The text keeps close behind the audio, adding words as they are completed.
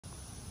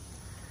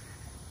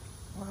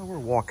Well, we're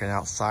walking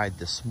outside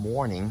this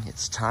morning.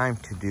 It's time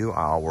to do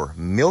our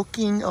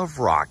milking of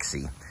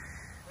Roxy.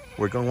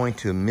 We're going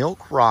to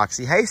milk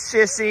Roxy. Hey,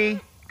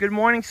 Sissy. Good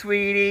morning,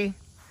 sweetie.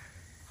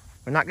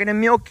 We're not going to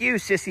milk you,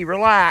 Sissy.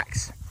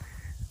 Relax.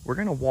 We're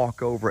going to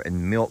walk over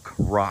and milk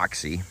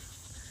Roxy.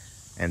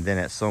 And then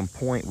at some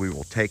point, we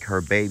will take her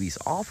babies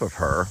off of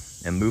her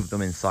and move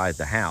them inside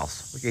the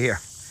house. Look at here.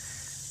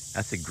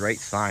 That's a great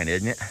sign,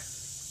 isn't it?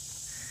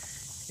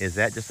 Is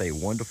that just a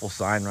wonderful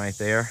sign right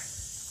there?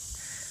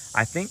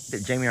 I think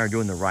that Jamie and I are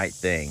doing the right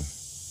thing.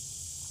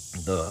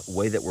 The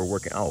way that we're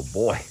working. Oh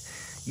boy,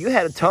 you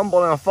had a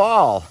tumble and a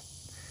fall.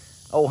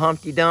 Oh,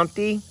 Humpty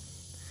Dumpty.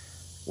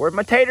 Where's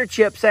my tater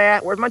chips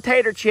at? Where's my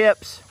tater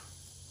chips?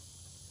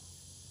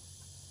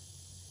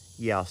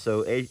 Yeah,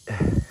 so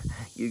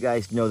you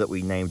guys know that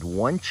we named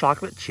one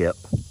chocolate chip.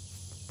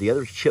 The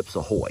other's Chips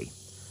Ahoy.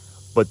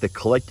 But the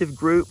collective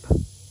group,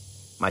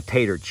 my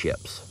tater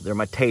chips. They're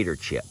my tater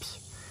chips.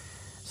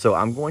 So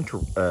I'm going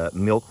to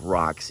milk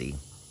Roxy.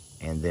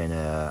 And then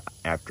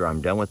after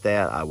I'm done with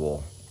that, I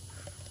will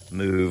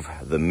move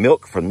the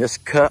milk from this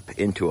cup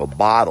into a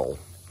bottle.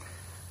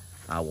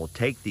 I will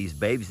take these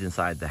babies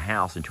inside the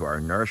house into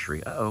our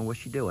nursery. Uh-oh,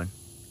 what's she doing?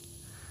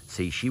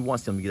 See, she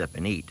wants them to get up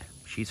and eat.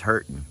 She's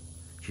hurting.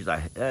 She's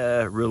like,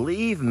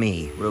 relieve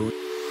me.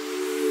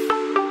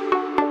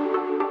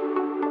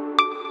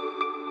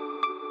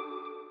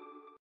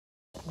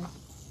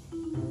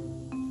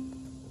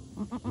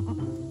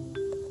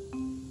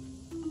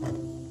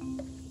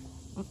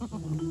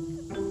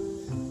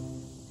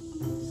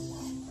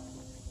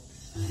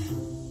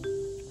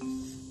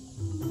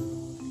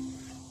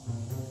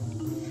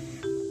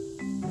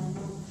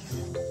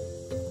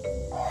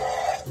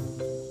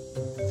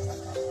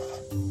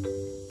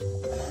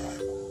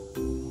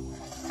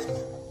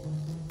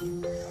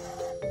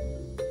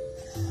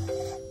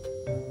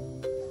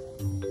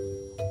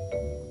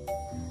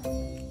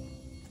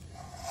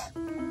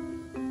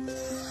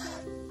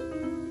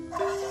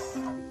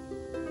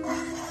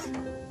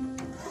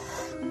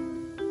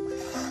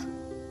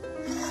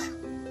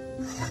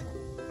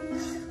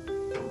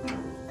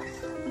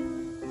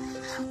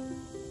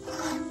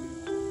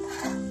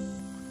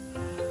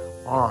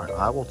 All right,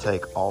 I will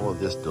take all of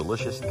this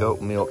delicious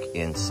goat milk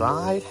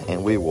inside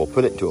and we will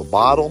put it into a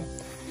bottle.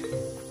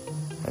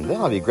 And then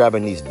I'll be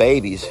grabbing these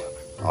babies.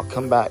 I'll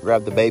come back,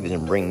 grab the babies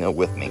and bring them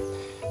with me.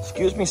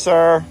 Excuse me,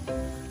 sir.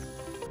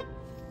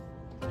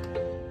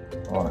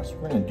 All right, so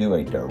we're gonna do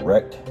a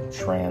direct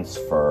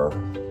transfer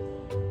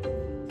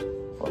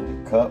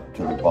from the cup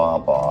to the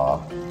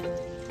baba.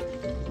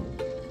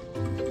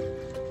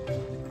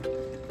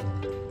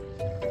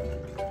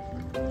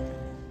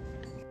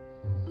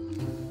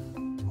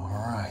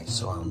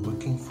 So I'm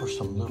looking for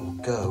some little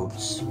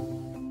goats.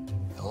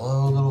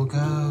 Hello, little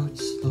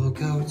goats. Little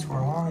goats, where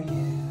are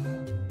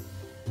you?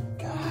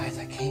 Guys,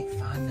 I can't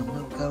find the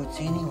little goats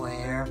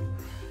anywhere.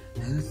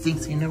 Who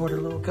thinks they know where the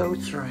little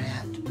goats are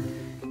at?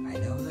 I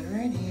know they're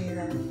in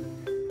here.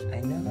 I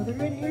know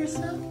they're in here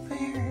somewhere.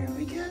 Here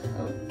we go.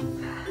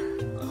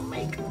 I'll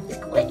make them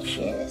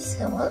squishes.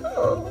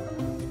 Hello.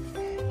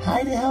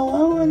 Hi to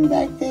hello one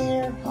back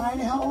there. Hi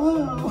to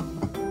hello.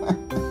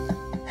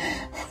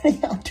 What are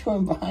y'all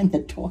doing behind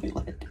the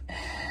toilet?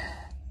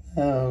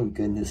 Oh,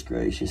 goodness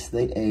gracious.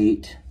 They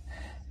ate,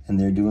 and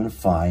they're doing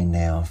fine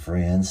now,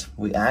 friends.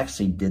 We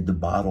actually did the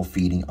bottle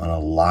feeding on a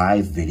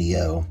live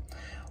video.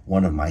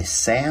 One of my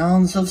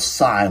sounds of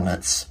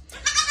silence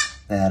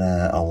that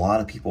a lot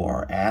of people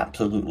are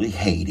absolutely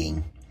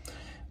hating.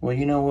 Well,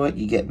 you know what?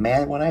 You get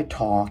mad when I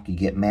talk. You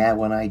get mad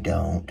when I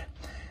don't.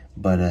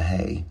 But,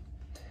 hey.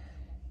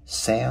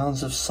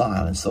 Sounds of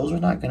silence. Those are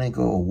not going to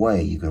go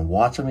away. You can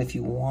watch them if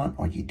you want,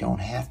 or you don't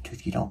have to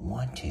if you don't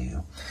want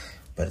to.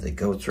 But the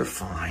goats are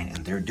fine, and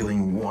they're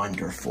doing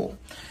wonderful.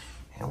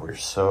 And we're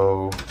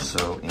so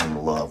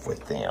in love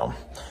with them.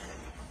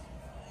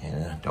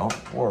 And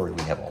don't worry,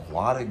 we have a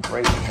lot of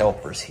great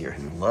helpers here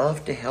who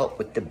love to help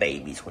with the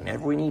babies.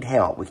 Whenever we need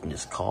help, we can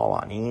just call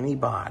on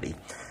anybody,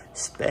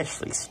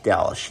 especially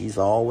Stella. She's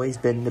always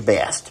been the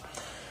best.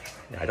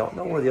 Now, I don't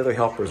know where the other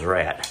helpers are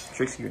at.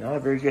 Trixie, you're not a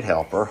very good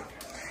helper.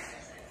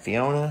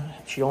 Fiona,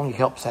 she only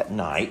helps at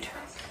night.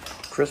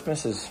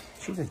 Christmas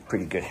she's a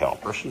pretty good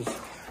helper. She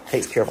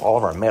takes care of all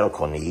of our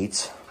medical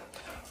needs.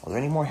 Are there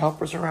any more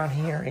helpers around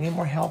here? Any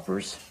more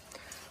helpers?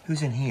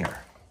 Who's in here?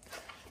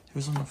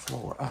 Who's on the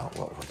floor? Oh,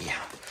 well, yeah.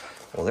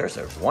 Well, there's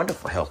a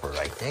wonderful helper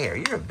right there.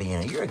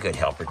 You're a good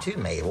helper too,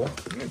 Mabel.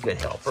 You're a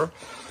good helper.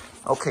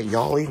 Okay,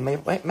 y'all leave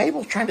Mabel.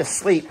 Mabel's trying to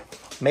sleep.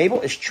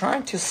 Mabel is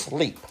trying to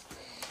sleep.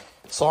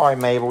 Sorry,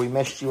 Mabel, we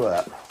messed you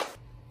up.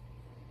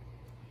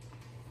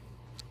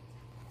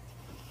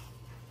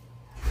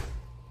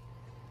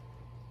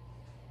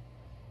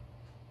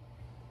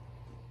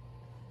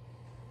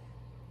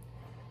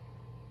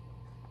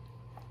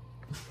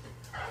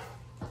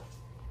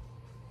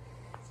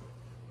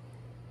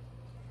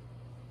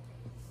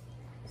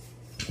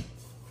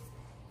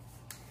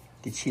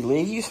 Did she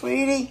leave you,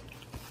 sweetie?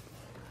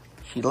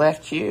 She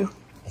left you?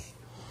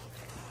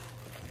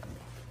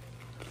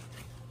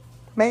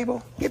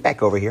 Mabel, get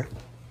back over here.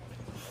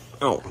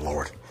 Oh,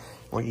 Lord.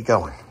 Where are you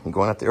going? You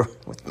going up there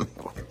with me?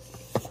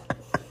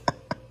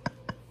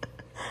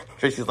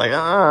 Tracy's like,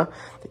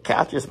 the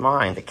couch is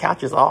mine. The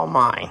couch is all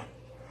mine.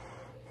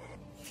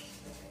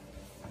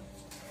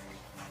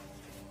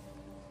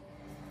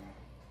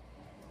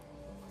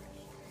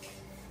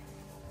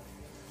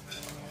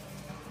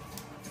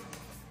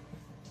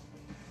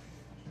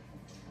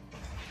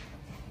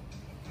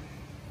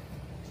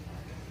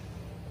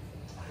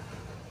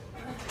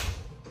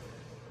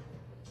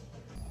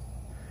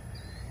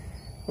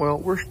 Well,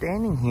 we're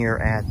standing here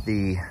at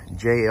the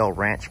JL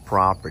Ranch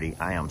property.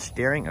 I am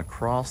staring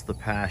across the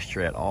pasture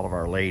at all of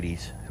our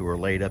ladies who are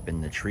laid up in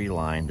the tree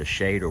line, the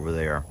shade over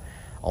there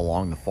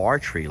along the far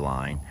tree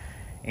line.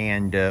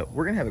 And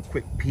we're gonna have a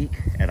quick peek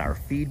at our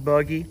feed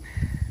buggy.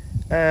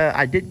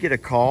 I did get a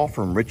call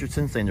from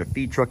Richardson saying their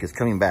feed truck is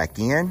coming back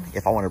in.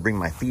 If I want to bring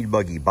my feed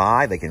buggy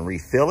by, they can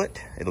refill it.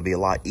 It'll be a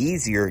lot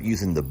easier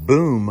using the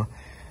boom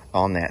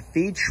on that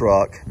feed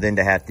truck than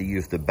to have to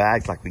use the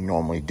bags like we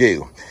normally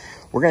do.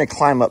 We're going to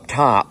climb up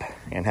top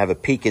and have a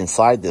peek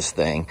inside this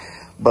thing.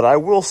 But I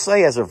will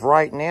say, as of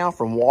right now,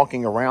 from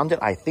walking around it,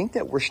 I think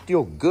that we're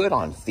still good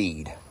on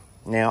feed.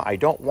 Now, I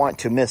don't want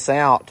to miss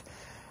out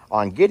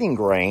on getting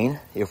grain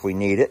if we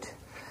need it,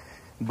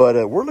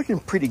 but we're looking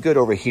pretty good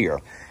over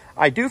here.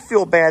 I do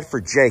feel bad for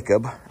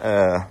Jacob,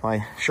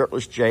 my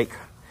shirtless Jake.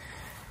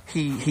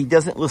 He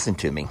doesn't listen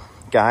to me.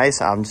 Guys,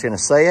 I'm just going to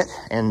say it,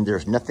 and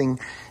there's nothing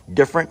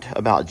different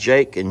about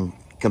Jake and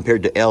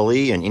compared to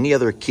Ellie and any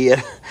other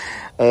kid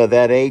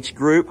that age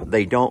group.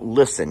 They don't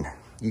listen.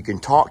 You can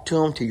talk to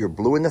them till you're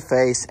blue in the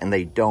face and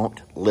they don't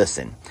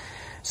listen.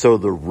 So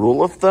the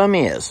rule of thumb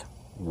is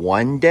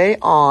 1 day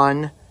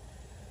on,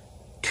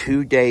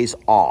 2 days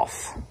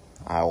off.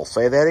 I will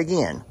say that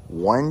again.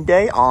 1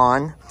 day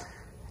on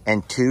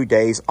and 2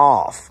 days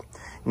off.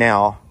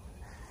 Now,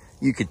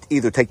 you could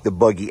either take the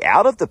buggy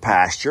out of the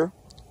pasture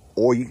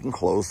or you can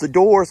close the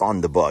doors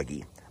on the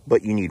buggy.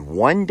 But you need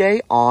 1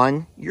 day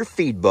on your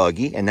feed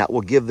buggy, and that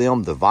will give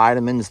them the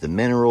vitamins, the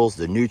minerals,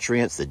 the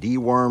nutrients, the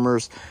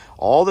dewormers,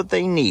 all that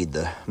they need,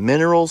 the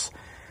minerals.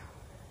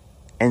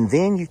 And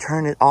then you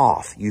turn it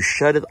off. You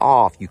shut it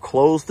off. You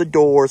close the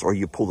doors or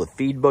you pull the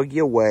feed buggy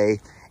away,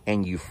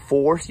 and you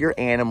force your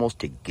animals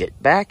to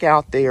get back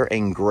out there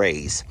and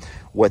graze.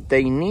 What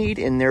they need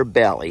in their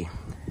belly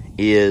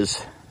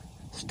is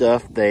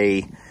stuff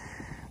they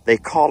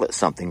call it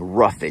something,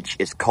 roughage.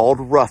 It's called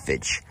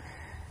roughage.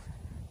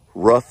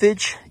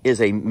 Roughage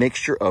is a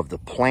mixture of the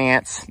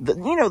plants,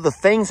 the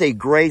things they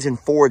graze and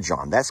forage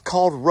on. That's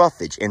called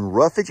roughage, and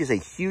roughage is a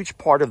huge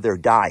part of their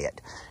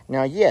diet.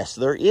 Now, yes,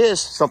 there is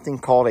something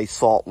called a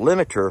salt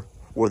limiter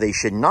where they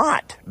should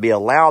not be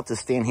allowed to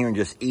stand here and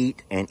just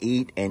eat and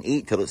eat and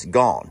eat till it's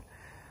gone.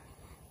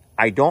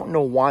 I don't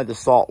know why the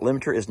salt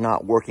limiter is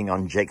not working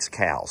on Jake's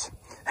cows.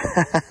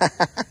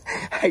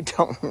 I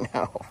don't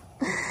know.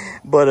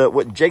 But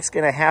what Jake's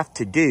going to have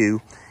to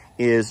do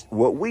is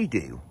what we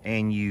do.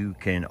 And you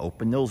can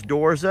open those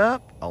doors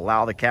up,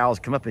 allow the cows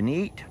to come up and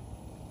eat.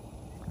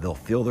 They'll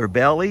fill their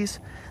bellies.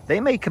 They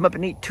may come up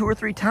and eat 2 or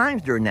 3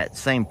 times during that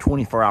same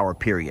 24-hour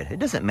period. It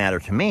doesn't matter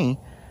to me.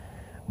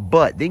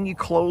 But then you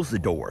close the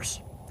doors.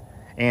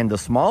 And the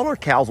smaller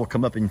cows will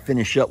come up and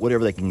finish up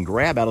whatever they can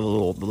grab out of the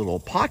little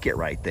pocket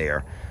right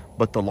there.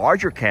 But the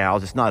larger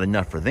cows, it's not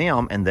enough for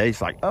them. And they're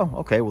like, oh,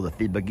 okay, well, the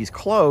feed buggy's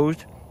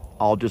closed.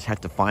 I'll just have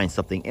to find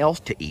something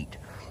else to eat.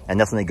 And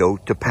that's when they go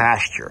to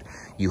pasture.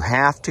 You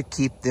have to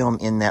keep them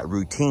in that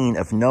routine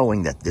of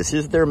knowing that this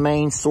is their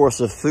main source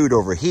of food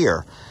over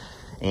here.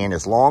 And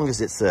as long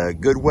as it's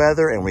good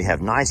weather and we have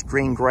nice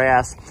green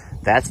grass,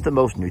 that's the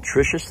most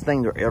nutritious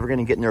thing they're ever going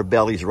to get in their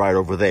bellies right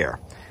over there.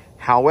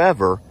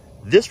 However,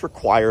 this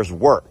requires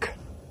work.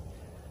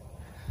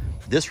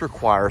 This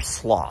requires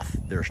sloth.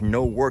 There's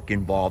no work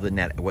involved in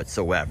that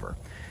whatsoever.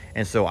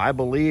 And so I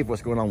believe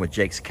what's going on with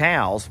Jake's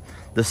cows,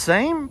 the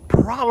same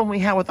problem we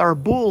had with our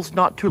bulls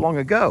not too long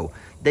ago.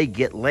 They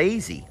get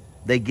lazy.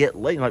 They get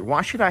lazy. Like,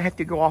 why should I have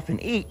to go off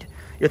and eat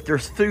if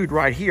there's food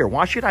right here?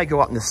 Why should I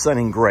go out in the sun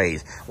and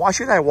graze? Why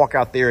should I walk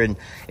out there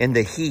in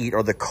the heat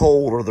or the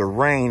cold or the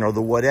rain or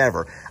the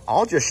whatever?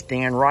 I'll just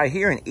stand right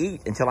here and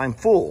eat until I'm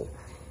full.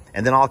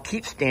 And then I'll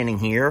keep standing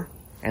here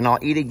and I'll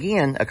eat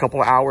again a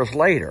couple of hours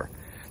later.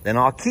 Then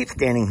I'll keep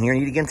standing here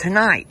and eat again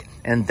tonight.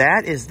 And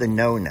that is the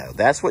no-no.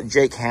 That's what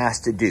Jake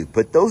has to do.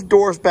 Put those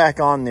doors back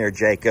on there,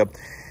 Jacob.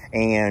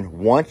 And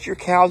once your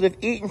cows have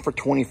eaten for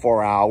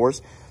 24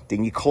 hours,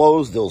 then you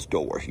close those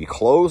doors. You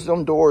close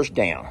them doors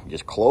down.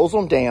 Just close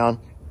them down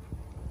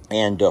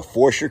and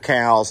force your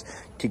cows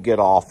to get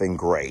off and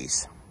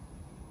graze.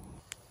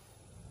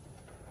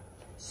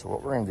 So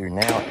what we're going to do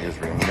now is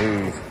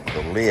remove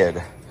the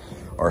lid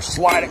or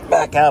slide it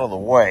back out of the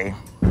way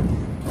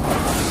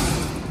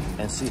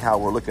and see how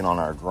we're looking on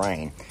our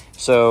grain.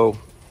 So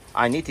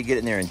I need to get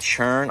in there and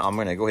churn. I'm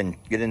going to go ahead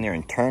and get in there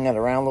and turn that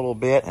around a little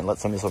bit and let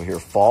some of this over here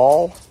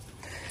fall.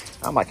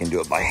 I might can do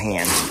it by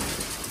hand.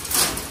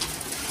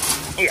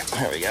 Yeah,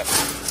 there we go.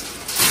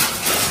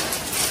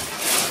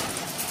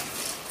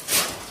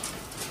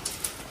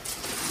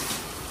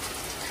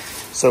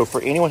 So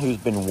for anyone who's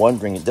been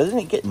wondering, doesn't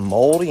it get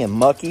moldy and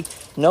mucky?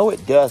 No,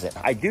 it doesn't.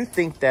 I do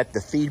think that the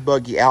feed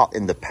buggy out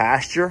in the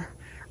pasture,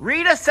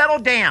 Rita, settle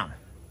down,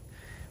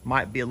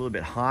 might be a little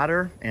bit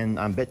hotter, and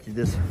I bet you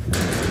this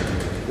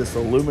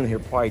aluminum here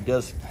probably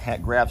does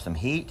grab some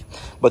heat,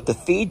 but the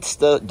feed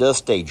does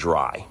stay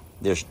dry.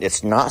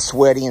 It's not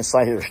sweaty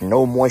inside here. There's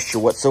no moisture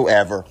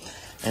whatsoever,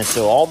 and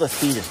so all the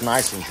feed is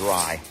nice and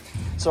dry.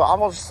 So I'm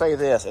going to say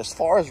this, as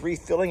far as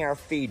refilling our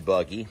feed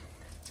buggy,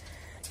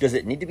 does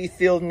it need to be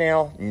filled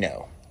now?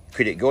 No.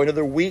 Could it go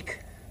another week?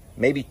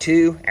 Maybe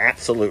 2?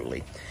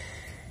 Absolutely.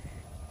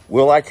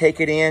 Will I take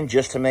it in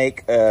just to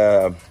make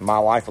my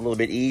life a little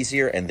bit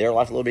easier and their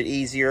life a little bit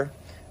easier?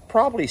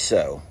 Probably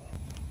so.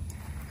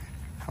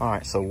 All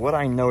right, so what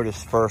I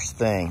noticed first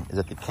thing is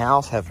that the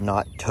cows have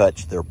not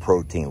touched their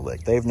protein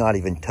lick. They've not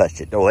even touched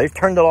it. Oh, they've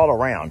turned it all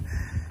around.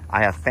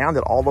 I have found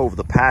it all over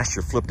the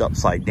pasture flipped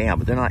upside down,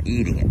 but they're not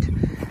eating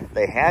it.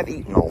 They have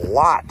eaten a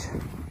lot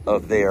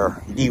of their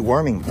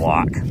deworming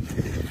block.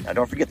 Now,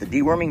 don't forget the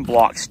deworming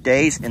block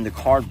stays in the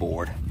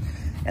cardboard,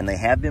 and they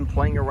have been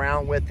playing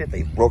around with it.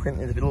 They've broken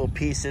it into little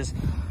pieces,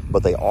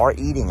 but they are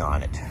eating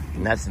on it,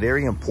 and that's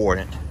very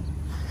important.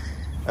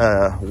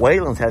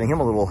 Waylon's having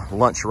him a little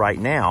lunch right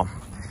now.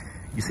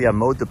 You see, I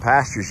mowed the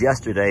pastures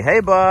yesterday.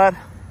 Hey, bud,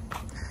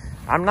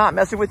 I'm not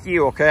messing with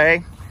you,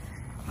 okay?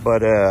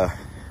 But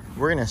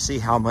we're gonna see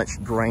how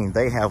much grain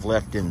they have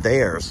left in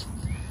theirs.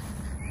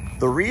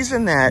 The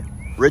reason that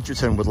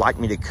Richardson would like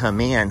me to come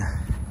in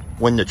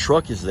when the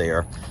truck is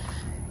there,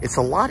 it's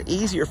a lot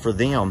easier for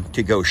them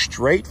to go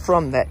straight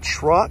from that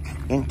truck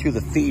into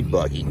the feed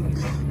buggy,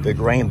 the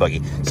grain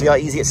buggy. See how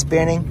easy it's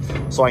spinning?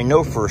 So I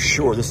know for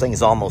sure this thing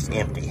is almost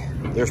empty.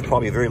 There's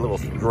probably very little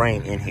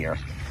grain in here.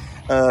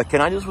 Can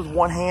I do this with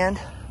one hand?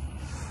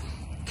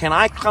 Can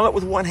I climb up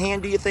with one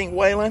hand, do you think,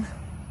 Waylon?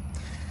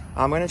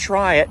 I'm gonna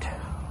try it.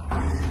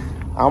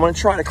 I'm gonna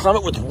try to climb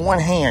it with one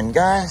hand.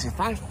 Guys, if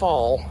I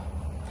fall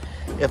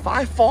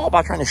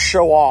by trying to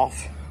show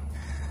off,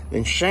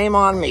 then shame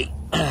on me.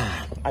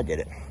 I did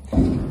it.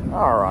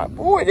 All right,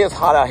 boy, it is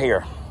hot out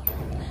here.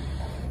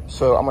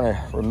 So I'm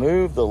gonna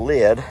remove the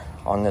lid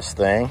on this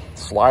thing,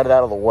 slide it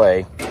out of the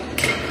way,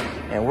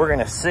 and we're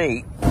gonna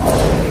see.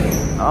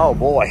 Oh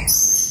boy.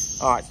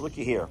 All right, so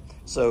looky here.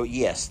 So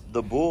yes,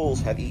 the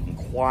bulls have eaten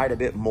quite a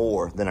bit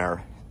more than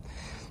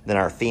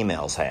our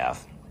females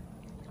have.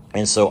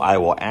 And so I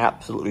will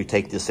absolutely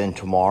take this in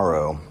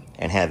tomorrow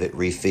and have it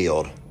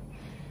refilled.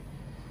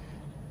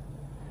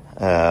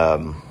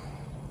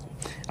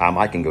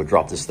 I can go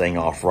drop this thing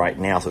off right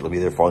now, so it'll be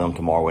there for them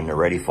tomorrow when they're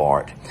ready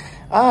for it.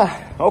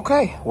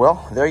 Okay,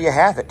 well, there you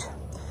have it.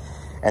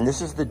 And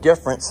this is the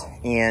difference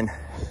in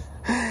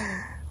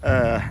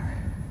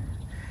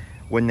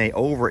when they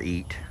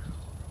overeat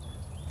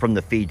from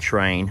the feed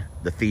train,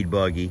 the feed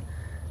buggy,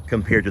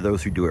 compared to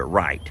those who do it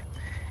right.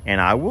 And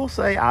I will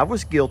say I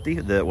was guilty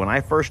that when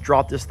I first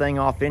dropped this thing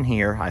off in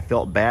here, I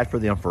felt bad for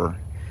them for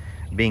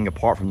being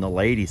apart from the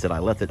ladies, that I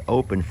left it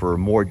open for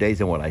more days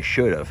than what I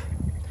should have.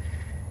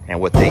 And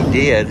what they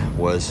did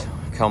was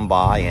come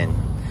by and,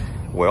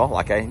 well,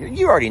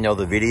 you already know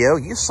the video.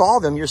 You saw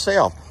them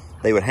yourself.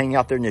 They would hang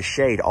out there in the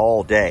shade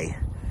all day,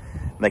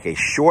 make a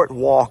short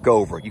walk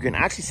over. You can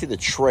actually see the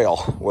trail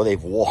where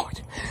they've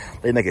walked.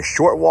 They make a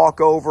short walk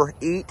over,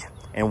 eat,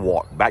 and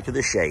walk back to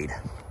the shade.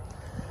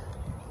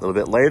 A little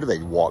bit later,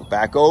 they'd walk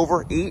back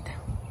over, eat,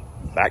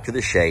 back to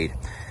the shade.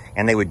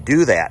 And they would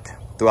do that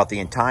throughout the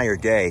entire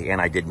day.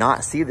 And I did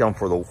not see them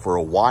for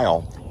a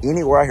while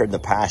anywhere out here in the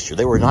pasture.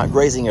 They were not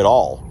grazing at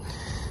all.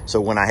 So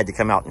when I had to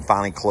come out and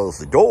finally close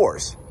the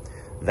doors,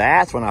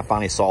 that's when I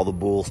finally saw the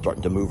bulls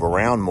starting to move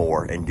around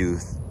more and do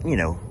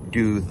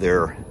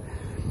their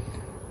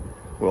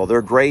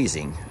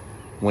grazing,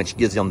 which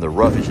gives them the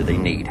roughage that they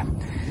need.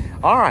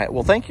 All right,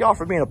 well, thank you all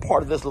for being a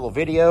part of this little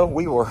video.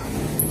 We will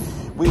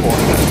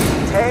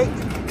take,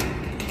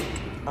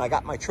 I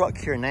got my truck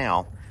here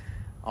now.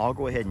 I'll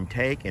go ahead and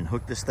take and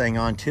hook this thing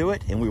onto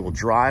it, and we will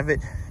drive it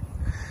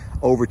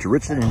over to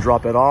Richardson and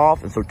drop it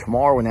off. And so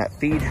tomorrow when that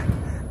feed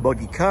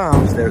buggy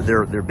comes,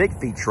 their big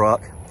feed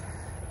truck,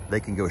 they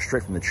can go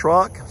straight from the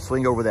truck,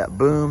 swing over that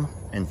boom,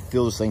 and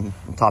fill this thing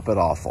and top it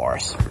off for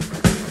us.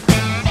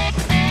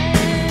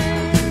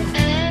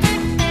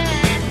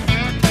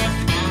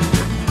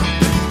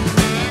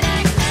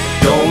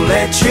 Don't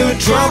let your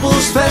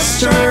troubles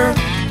fester.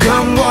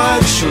 Come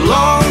watch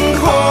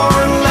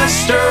Longhorn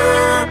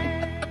Lester.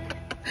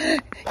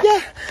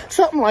 Yeah,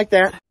 something like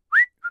that.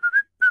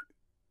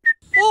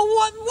 Well,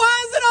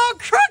 why is it all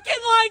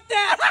crooked like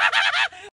that?